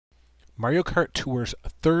Mario Kart Tour's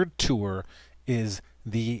third tour is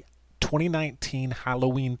the 2019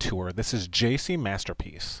 Halloween tour. This is JC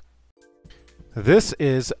Masterpiece. This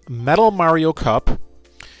is Metal Mario Cup.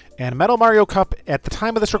 And Metal Mario Cup, at the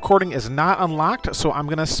time of this recording, is not unlocked, so I'm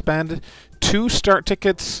going to spend 2 start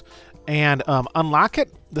tickets and unlock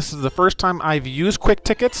it. This is the first time I've used quick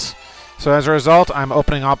tickets, so as a result, I'm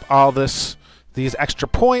opening up all these extra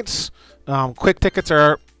points. Quick tickets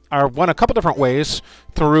are won a couple different ways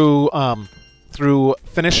through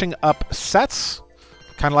finishing up sets,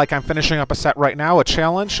 kind of like I'm finishing up a set right now,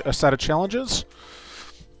 a set of challenges.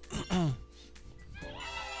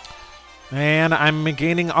 And I'm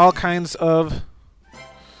gaining all kinds of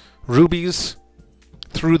rubies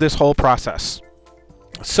through this whole process.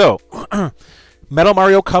 So, Metal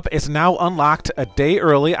Mario Cup is now unlocked a day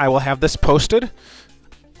early. I will have this posted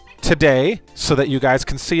today so that you guys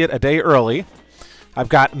can see it a day early. I've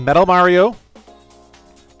got Metal Mario.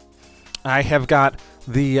 I have got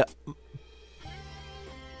the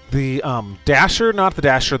Dasher, not the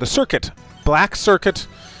Dasher, the Circuit, Black Circuit,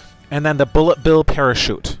 and then the Bullet Bill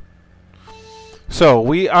Parachute. So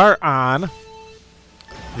we are on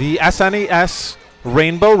the SNES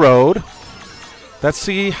Rainbow Road. Let's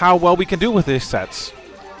see how well we can do with these sets.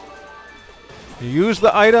 Use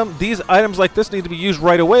the item. These items like this need to be used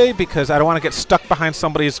right away because I don't want to get stuck behind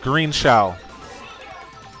somebody's green shell.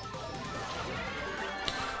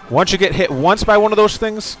 Once you get hit once by one of those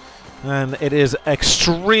things, then it is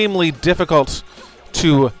extremely difficult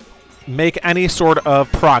to make any sort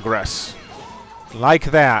of progress.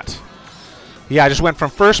 Like that. Yeah, I just went from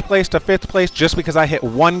first place to 5th place just because I hit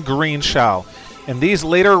one green shell. In these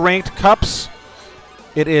later ranked cups,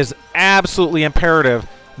 it is absolutely imperative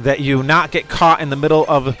that you not get caught in the middle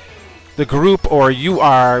of the group, or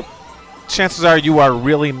chances are you are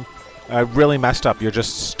really messed up. You're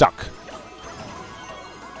just stuck.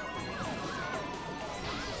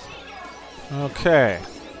 Okay.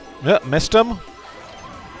 Yep, missed him.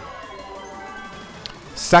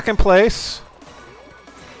 2nd place.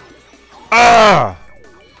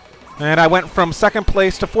 And I went from 2nd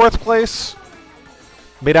place to 4th place.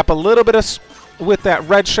 Made up a little bit with that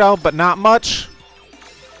red shell, but not much.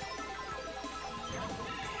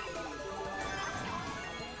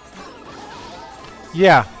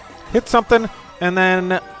 Yeah, hit something and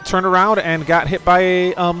then turned around and got hit by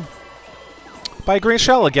a green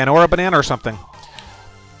shell again, or a banana or something.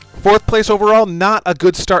 4th place overall, not a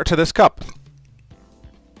good start to this cup.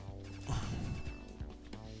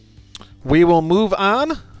 We will move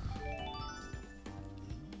on.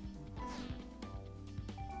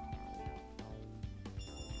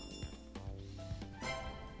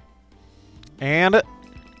 And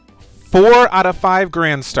 4 out of 5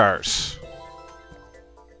 grand stars.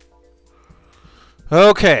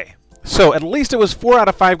 Okay. So at least it was 4 out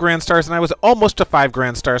of 5 grand stars, and I was almost to 5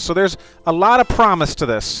 grand stars. So there's a lot of promise to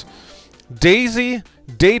this. Daisy,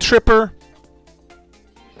 Day Tripper,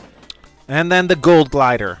 and then the Gold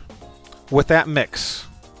Glider with that mix.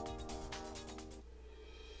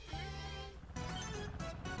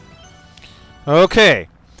 Okay.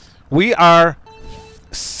 We are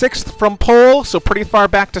 6th from pole, so pretty far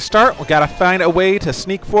back to start. We gotta find a way to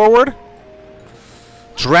sneak forward.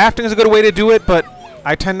 Drafting is a good way to do it, but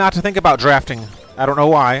I tend not to think about drafting. I don't know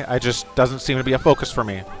why. It just doesn't seem to be a focus for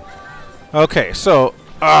me. Okay, so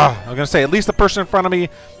I'm going to say at least the person in front of me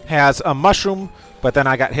has a mushroom, but then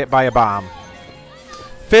I got hit by a bomb.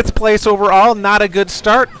 5th place overall, not a good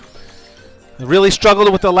start. I really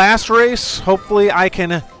struggled with the last race. Hopefully I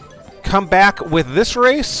can come back with this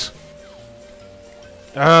race.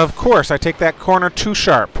 Of course, I take that corner too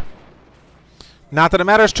sharp. Not that it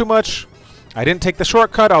matters too much. I didn't take the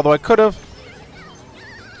shortcut, although I could have.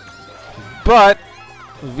 But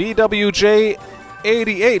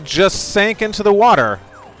VWJ88 just sank into the water.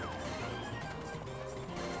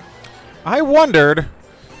 I wondered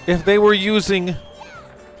if they were using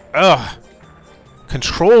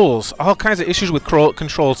controls. All kinds of issues with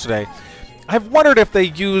controls today. I've wondered if they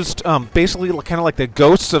used basically kind of like the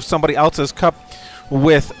ghosts of somebody else's cup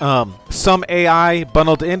with some AI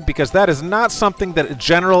bundled in, because that is not something that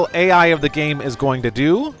general AI of the game is going to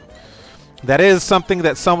do. That is something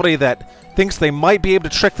that somebody that thinks they might be able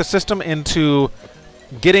to trick the system into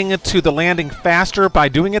getting it to the landing faster by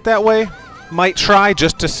doing it that way might try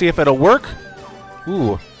just to see if it'll work.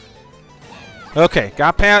 Ooh. Okay,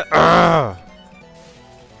 got past.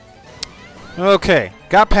 Okay,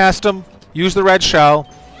 got past him. Use the red shell.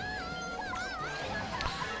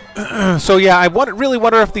 So yeah, I really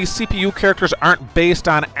wonder if these CPU characters aren't based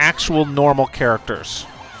on actual normal characters.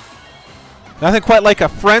 Nothing quite like a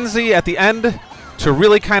frenzy at the end to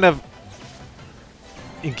really kind of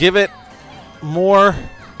give it more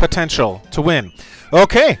potential to win.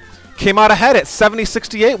 Okay, came out ahead at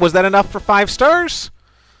 70-68. Was that enough for 5 stars?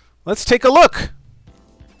 Let's take a look.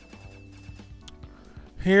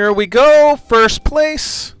 Here we go. First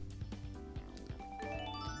place.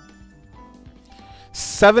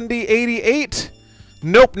 70-88.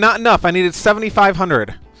 Nope, not enough. I needed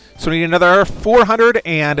 7,500. So we need another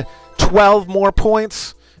 412 more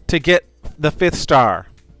points to get the 5th star.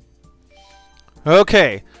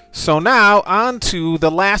 Okay, so now on to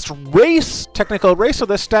the last race, technical race of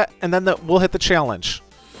this set, and then we'll hit the challenge.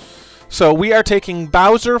 So we are taking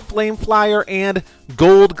Bowser, Flame Flyer, and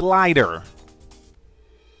Gold Glider.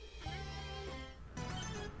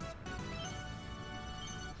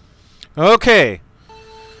 Okay.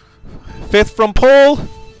 5th from pole.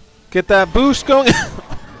 Get that boost going.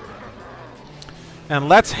 And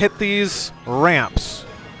let's hit these ramps.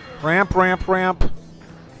 Ramp, ramp, ramp.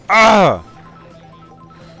 Ah!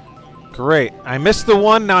 Great. I missed the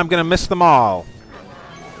one, now I'm going to miss them all.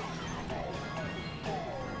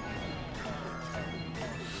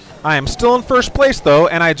 I am still in first place though,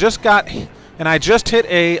 and I just hit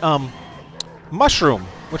a mushroom,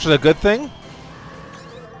 which is a good thing.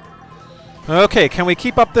 Okay, can we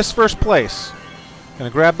keep up this first place? Gonna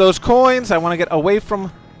grab those coins. I want to get away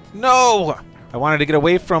from... No! I wanted to get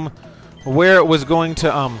away from where it was going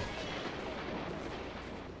to,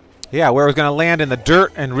 yeah, where it was going to land in the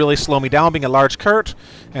dirt and really slow me down being a large cart.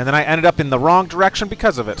 And then I ended up in the wrong direction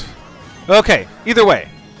because of it. Okay, either way.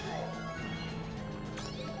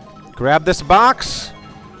 Grab this box.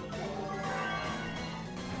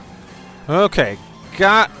 Okay,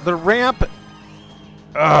 got the ramp.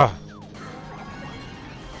 Ugh.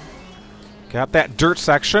 Got that dirt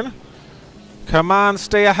section. Come on,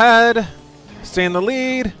 stay ahead. Stay in the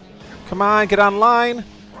lead. Come on, get online.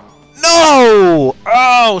 No!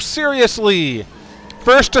 Oh, seriously.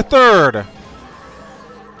 First to third.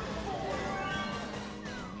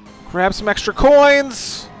 Grab some extra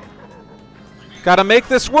coins. Gotta make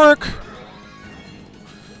this work.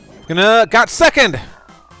 Got second.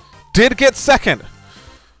 Did get second.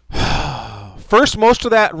 First most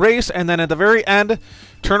of that race, and then at the very end,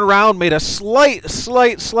 turned around, made a slight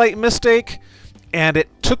mistake, and it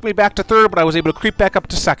took me back to third, but I was able to creep back up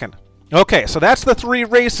to second. Okay, so that's the 3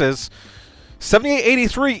 races.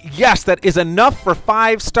 78-83, yes, that is enough for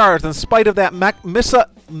 5 stars in spite of that mess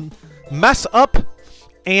up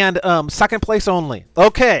and second place only.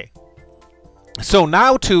 Okay, so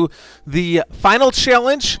now to the final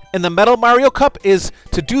challenge in the Metal Mario Cup is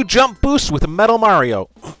to do jump boosts with Metal Mario.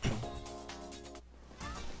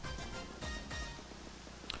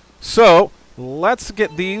 So let's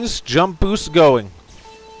get these jump boosts going.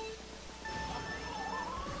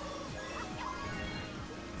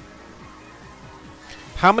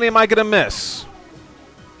 How many am I going to miss?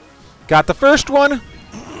 Got the first one.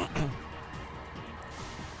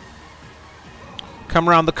 Come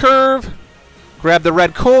around the curve. Grab the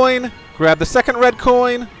red coin. Grab the second red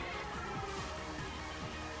coin.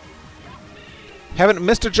 Haven't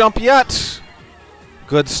missed a jump yet.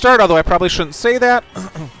 Good start, although I probably shouldn't say that.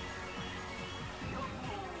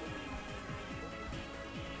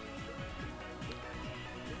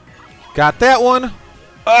 Got that one.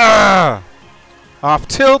 Ugh. Off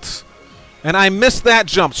tilt. And I missed that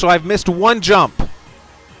jump, so I've missed 1 jump.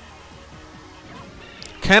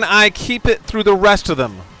 Can I keep it through the rest of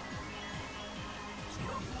them?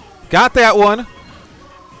 Got that one.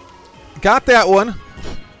 Got that one.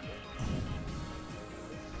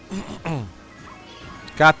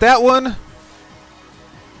 Got that one.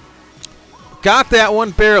 Got that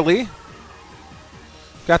one, barely.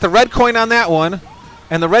 Got the red coin on that one.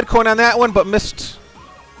 And the red coin on that one, but missed...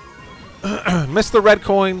 missed the red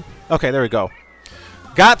coin. Okay, there we go.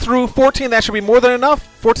 Got through 14. That should be more than enough.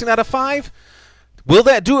 14 out of 5. Will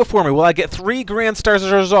that do it for me? Will I get 3 grand stars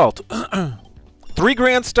as a result? 3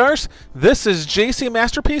 grand stars. This is JC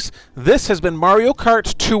Masterpiece. This has been Mario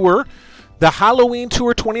Kart Tour, the Halloween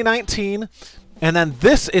Tour 2019. And then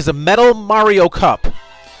this is a Metal Mario Cup.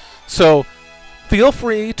 So feel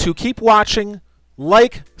free to keep watching,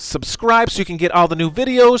 like, subscribe so you can get all the new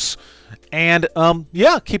videos. And,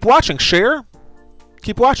 yeah, keep watching. Share.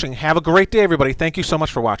 Keep watching. Have a great day, everybody. Thank you so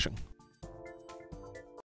much for watching.